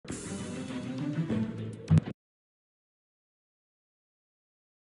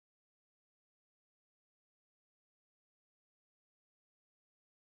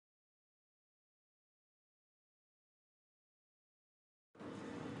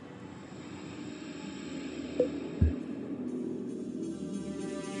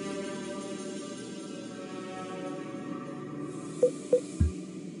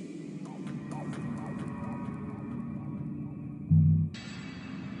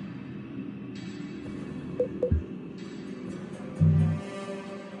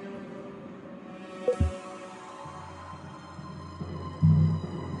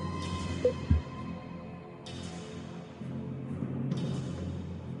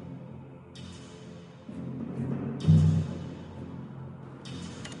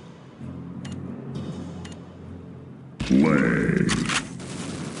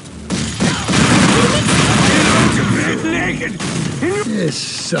This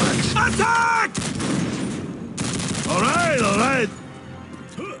sucks. Attack! Alright, alright.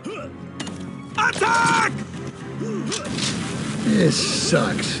 Attack! This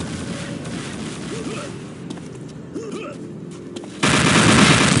sucks.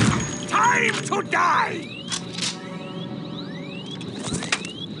 Time to die!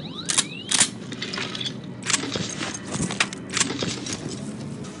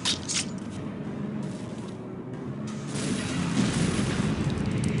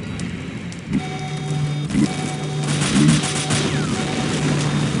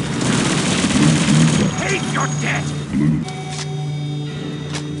 Hate your death!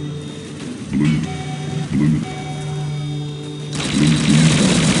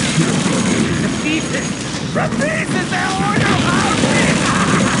 Repeat their order!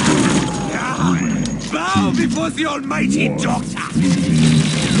 Bow before the almighty doctor!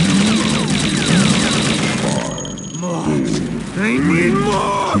 More! I need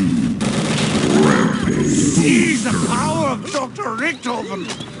more! See the power of Dr. Richtofen!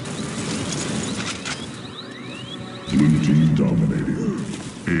 Blue team dominating.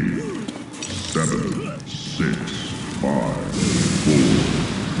 8, 7, 6, 5, 4,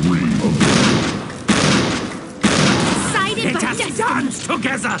 3. Let us dance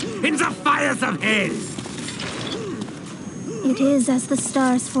together in the fires of hell! It is as the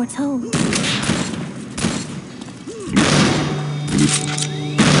stars foretold.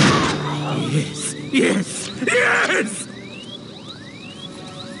 Yes, yes, yes!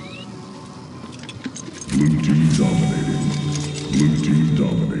 Blue team dominating. Blue team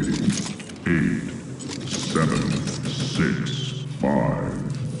dominating. 8, 7, 6, 5,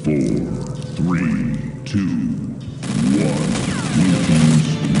 4, 3, 2, 1. Blue team's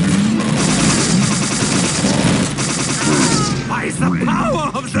new round. By the power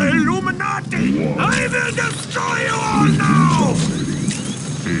of the Illuminati, I will destroy you all now!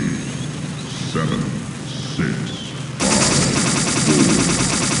 8, 7, 6, 5, 4,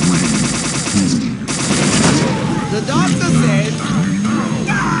 3, 2. The doctor says...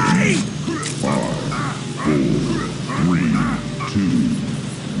 Die! 5, 4, 3, 2,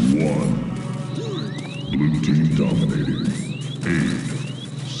 1. Blue team dominating. 8,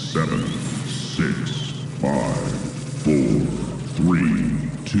 7, 6, 5, 4, 3,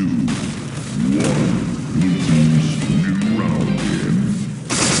 2, 1. Blue team's new round in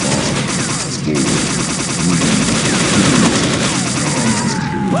 5, 4, 3, 2.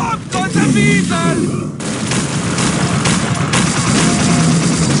 Up on the weasel!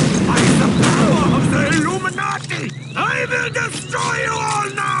 By the power of the Illuminati, I will destroy you all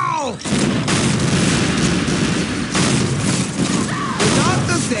now! The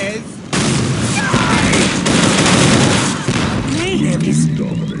doctor says... Mayhem is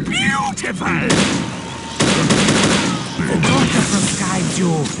beautiful! The doctor prescribed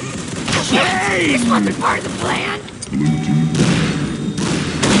you. This wasn't part of the plan! Blue team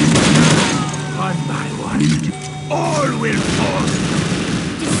One by one, all will fall!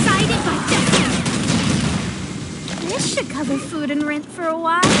 Decided by destiny. This should cover food and rent for a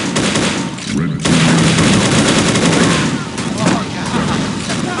while. red team.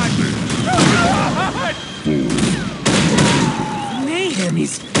 Mayhem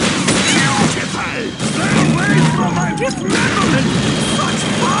is beautiful! Stay away from my dismemberment! Such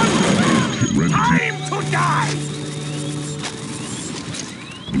fun! Time to die!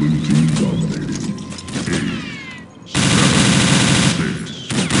 Blue team dominating. 8, 7,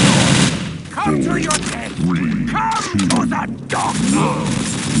 6, 5, Come to your death! 3, Come 2, to the doctor!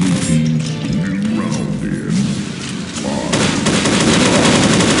 Blue team's new round in 5.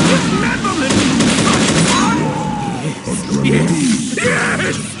 Dismemberment! Such fun! Yes!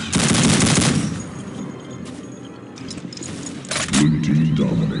 Yes! Blue team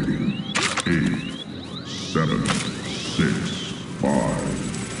dominating. 8, 7, 6, 5,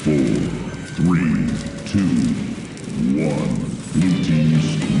 4, 3, 2, 1. Blue team's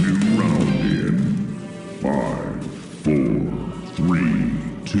new round in 5, 4, 3,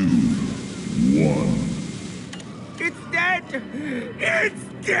 2, 1. It's dead! It's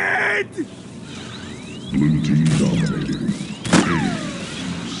dead! Blue team dominating. 8,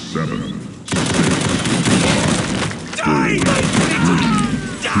 7, 6, 5, Die, my pretty!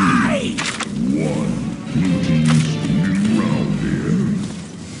 Die! 1. Blue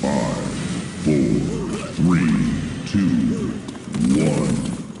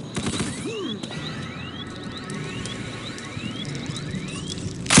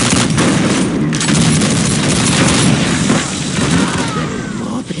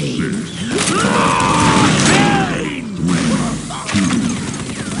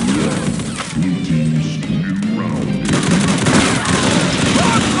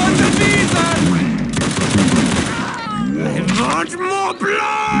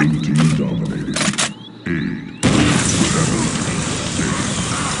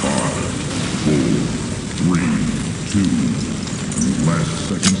Last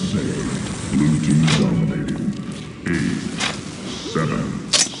second save. Blue team dominating. 8,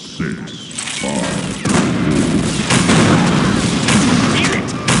 7, 6, 5,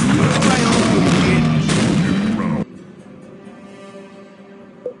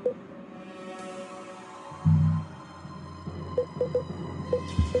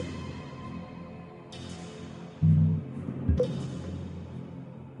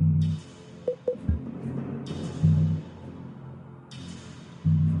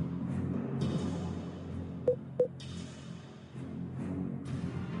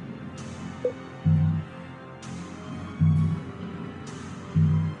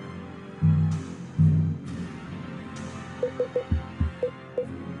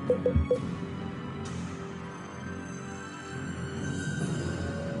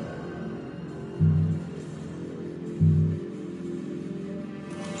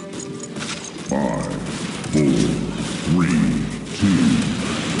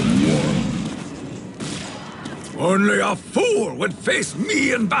 Only a fool would face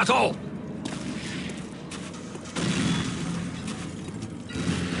me in battle!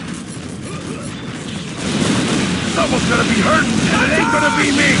 Someone's gonna be hurt, and it ain't gonna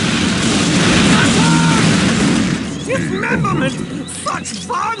be me! Dismemberment! Such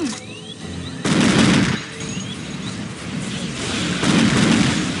fun!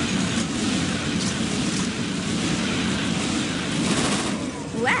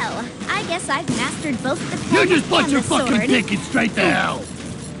 Well, I guess I've mastered both the pen You just put and your the fucking sword. ticket straight to hell!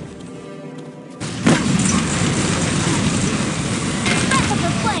 Wrap up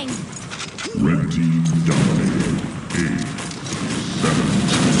the flame. Red team dominated. 8, 7,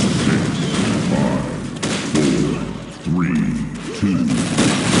 6, 5, 4, 3, 2.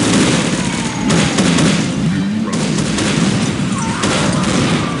 New round.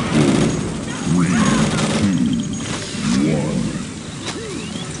 4, 3, 2, 1.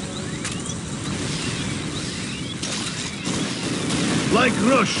 Like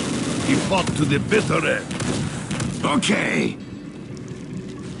Rush, he fought to the bitter end. Okay.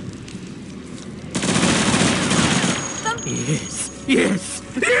 Yes, yes,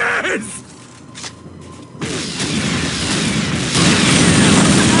 yes!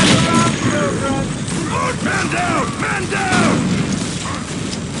 Oh, man down! Man down!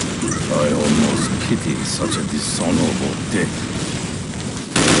 I almost pity such a dishonorable death.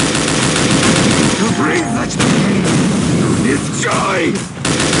 To bring such pain is joy!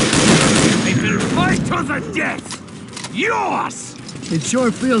 I will fight to the death! Yours! It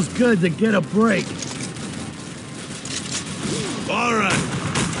sure feels good to get a break. All right.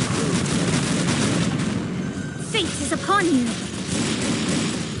 Fate is upon you.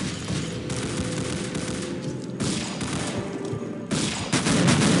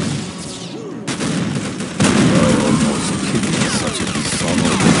 I almost pity such a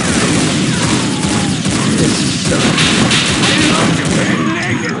dishonorable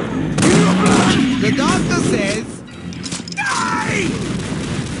The doctor says... Die!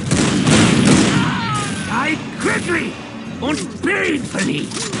 Die quickly und painfully!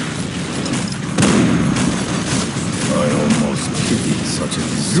 I almost pity such a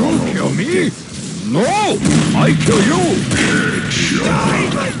dishonorable kill me? death. No! I kill you! Die,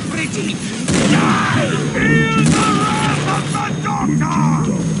 my pretty! Die! Feel the wrath of the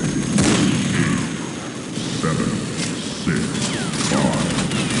doctor! 7, 6, 5,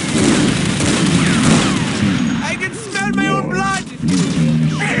 I can smell my own blood!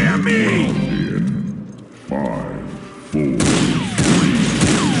 Hear me! 5, 4, 3,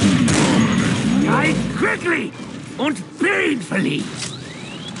 Die quickly und painfully!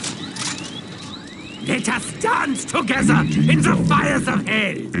 Let us dance together in the fires of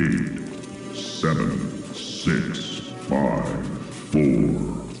hell! 8, 7, 6, 5, 4,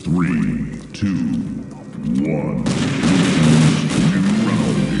 3, 2, 1. New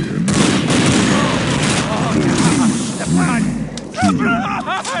round in. The blood! The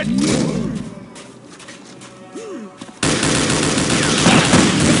blood!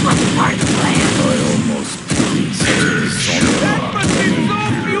 This was my plan! I almost pity such a dishonorable That must be so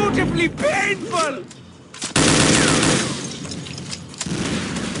beautifully painful!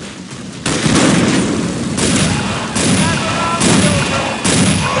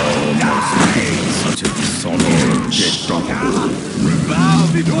 such a dishonorable death. Bow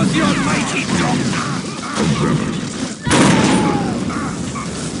before the almighty doctor!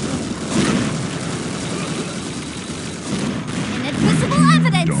 Inadmissible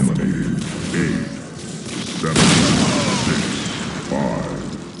evidence! Dominated. 8, 7, 6, 5.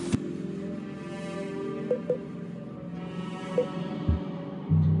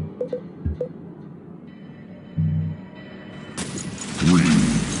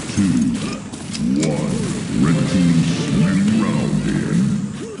 2, 1. Red team's winning round in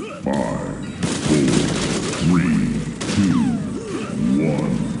 5, 4, 3, 2,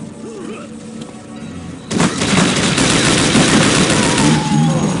 1.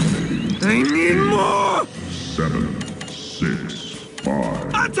 I need more! 7, 6, 5,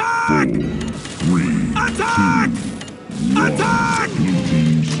 Attack! 4, 3, Attack! 2, 1. Attack! Blue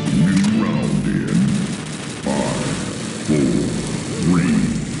team's winning round in 5, 4, 3,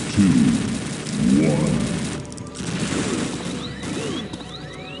 2, 1.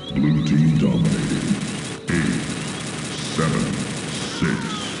 Blue team dominating. 8, 7, 6,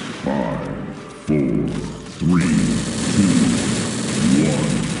 5, 4, 3, 2, 1.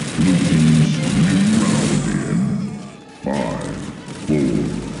 Blue team's winning round in 5, 4,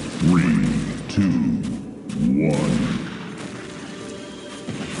 3, 2, 1.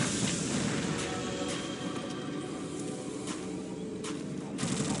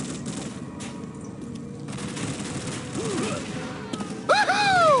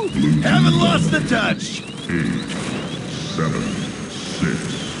 Haven't lost the touch! 8, 7, 6,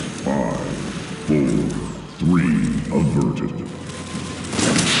 5, 4, 3, averted.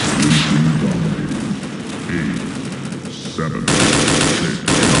 Blue team dominating. 8, 7, 6,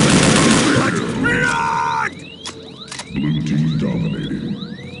 5, Blue team dominating.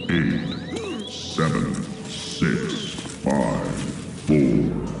 8, 7, 6, 5, 4,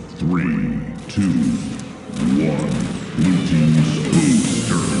 3, 2, 1. Blue team's full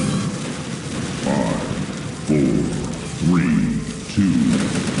turn. 5, 4, 3, 2,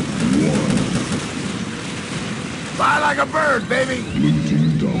 1. Fly like a bird, baby! Blue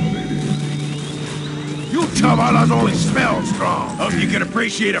team dominating. You chavalas only smell strong. Hope you can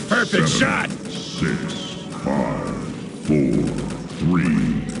appreciate a perfect 7, shot. 6, 5, 4, 3,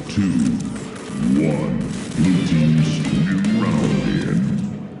 2, 1. Blue team's winning round in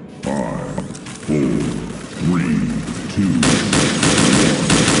 5, 4, 3, 2,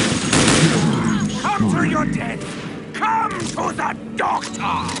 1. Come to your death! Come to the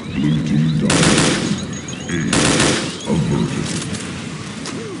doctor! Blue team dominating. 8, averted.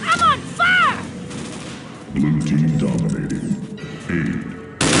 I'm on fire! Blue team dominating. 8,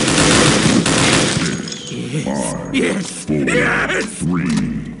 6, 5, Yes! 4, Yes! 3,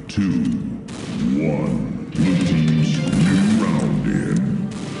 2, 1. Blue team's winning round in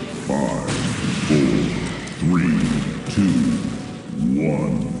 5, 4, 3, 2,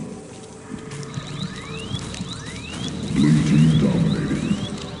 1. Blue team dominating.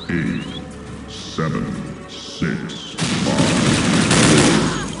 8, 7, 6,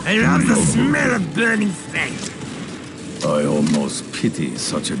 5. I love the smell of burning flesh! I almost pity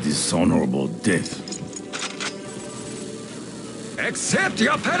such a dishonorable death. Accept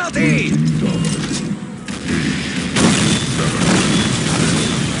your penalty! Team dominating.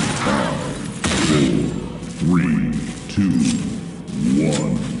 3, 2,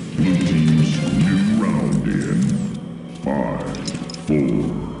 1. Blue team's winning round in 5, 4,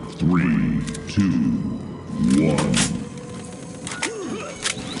 3, 2, 1.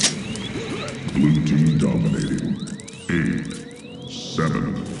 Blue team dominating. 8,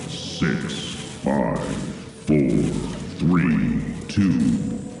 7, 6, 5, 4, 3, 2,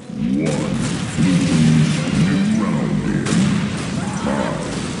 1. Blue team's winning round in 5,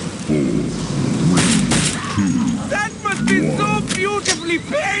 4, 3, 2, That must be so beautifully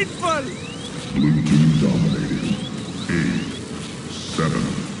painful! Blue team dominating. 8, 7,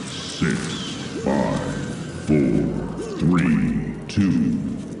 6, 5, 4, 3, 2,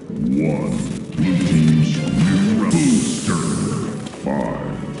 1. Blue team's winning round. Booster.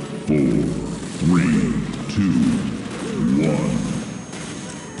 5, 4, 3, 2, 1.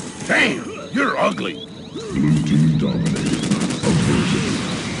 Damn, you're ugly. Blue team dominating. Averted.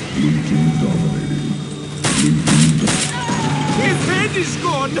 Blue team dominating. Blue team dominating. His head is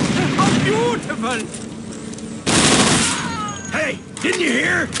gone! How beautiful! Hey, didn't you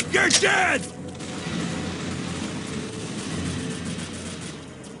hear? You're dead!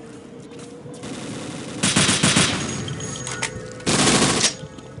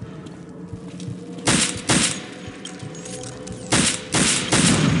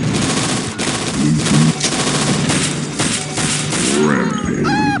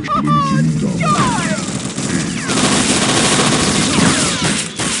 Rampage. Blue team dominating.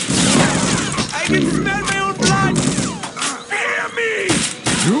 I can smell my own blood! Fear me!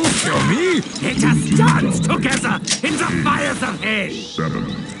 You kill me? Let us dance together in the fires of hell! 7,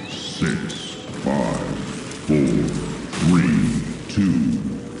 6, 5, 4, 3, 2,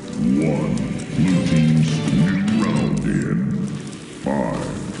 1. Blue team's winning round in 5,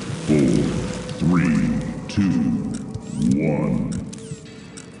 4, 3, 2, 1.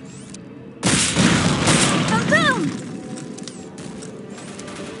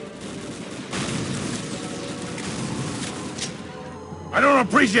 I don't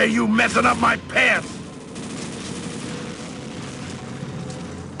appreciate you messing up my pants!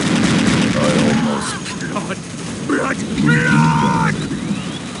 Blood! Blood!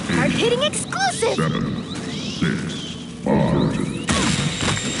 Hard-hitting exclusive! 7, 6, 5.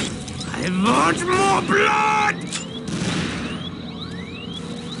 I want more blood!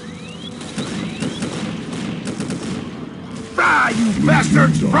 Fry, you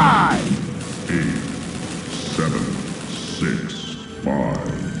bastards! Fry! 8, 7, 6, 5,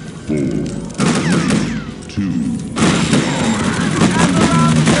 4, 3, 2,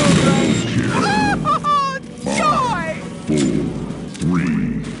 Joy! 4, 3,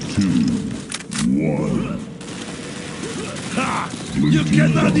 2, 1. Ha! You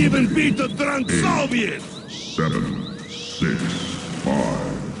cannot even beat the drunk Soviet! 7, 6, 5,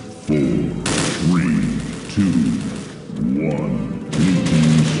 4, 3, 2, 1. Blue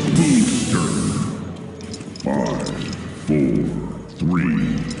team's booster. 5, 4, 3,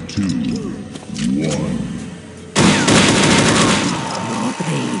 2, 1.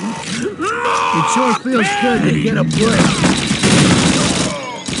 It sure feels good to get a break.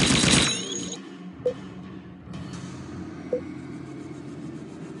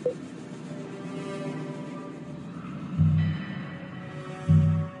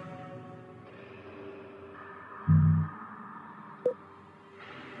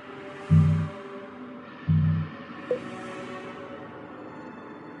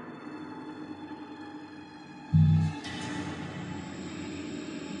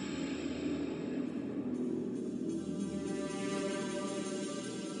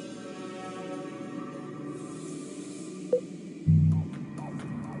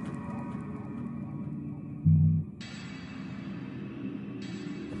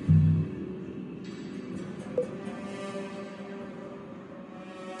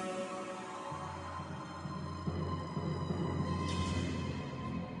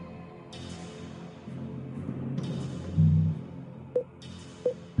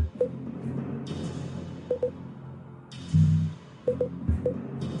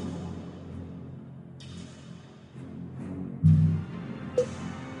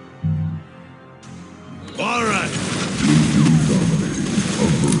 All right.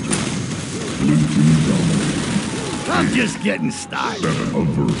 I'm just getting started. 7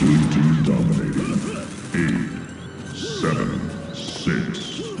 averted. Blue team dominating. 8, 7, 6,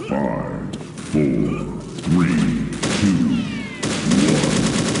 5, 4, 3, 2, 1.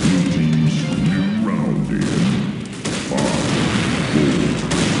 Blue team's new round in. 5, 4.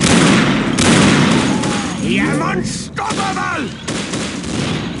 I am unstoppable!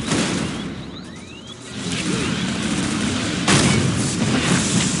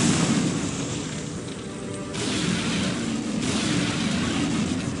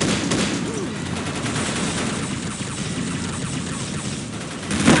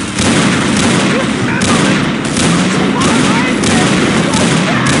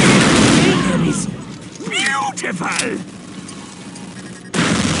 Beautiful!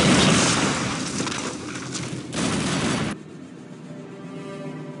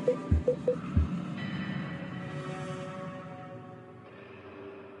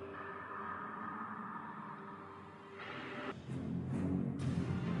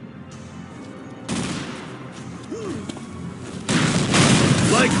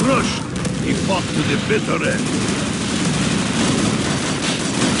 Like Rush, he fought to the bitter end.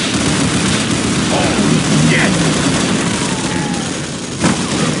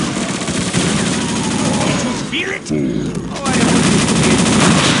 Feel it?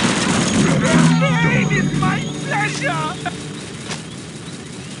 Pain is my pleasure!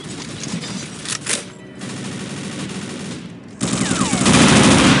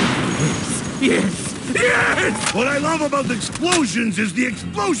 Yes! Yes! What I love about explosions is the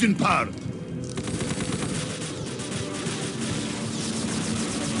explosion part.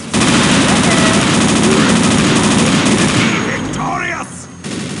 Victorious!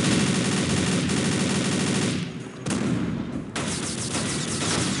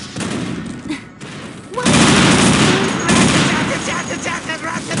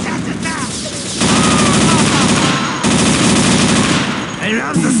 I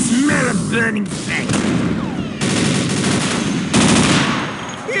love the smell of burning flesh.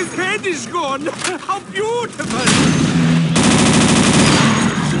 His head is gone. How beautiful!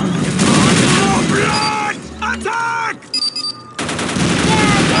 More blood! Attack!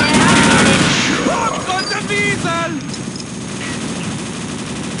 Pop on the weasel!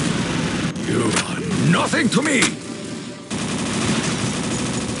 You are nothing to me!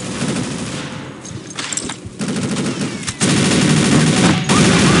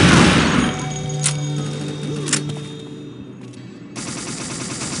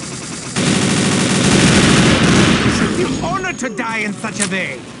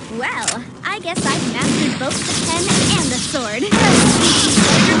 they? Well, I guess I've mastered both the pen and the sword. I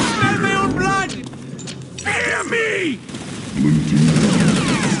can smell my own blood! Hear me!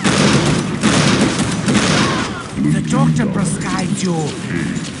 The doctor prescribed you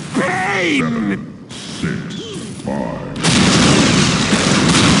pain! 6, 5,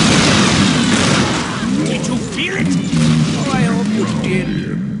 Did you feel it? Oh, I hope you did.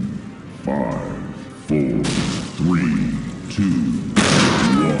 5, 4, 3, 2,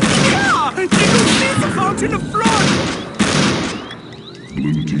 1. Ah! Did you see the fountain of blood?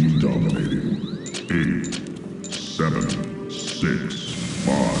 Blue team dominating. 8, 7, 6,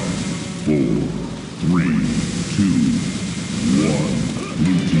 5, 4, 3, 2, 1.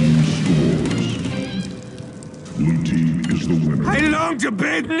 Blue team scores. Blue team is the winner. I long to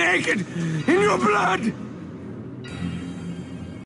bathe naked in your blood!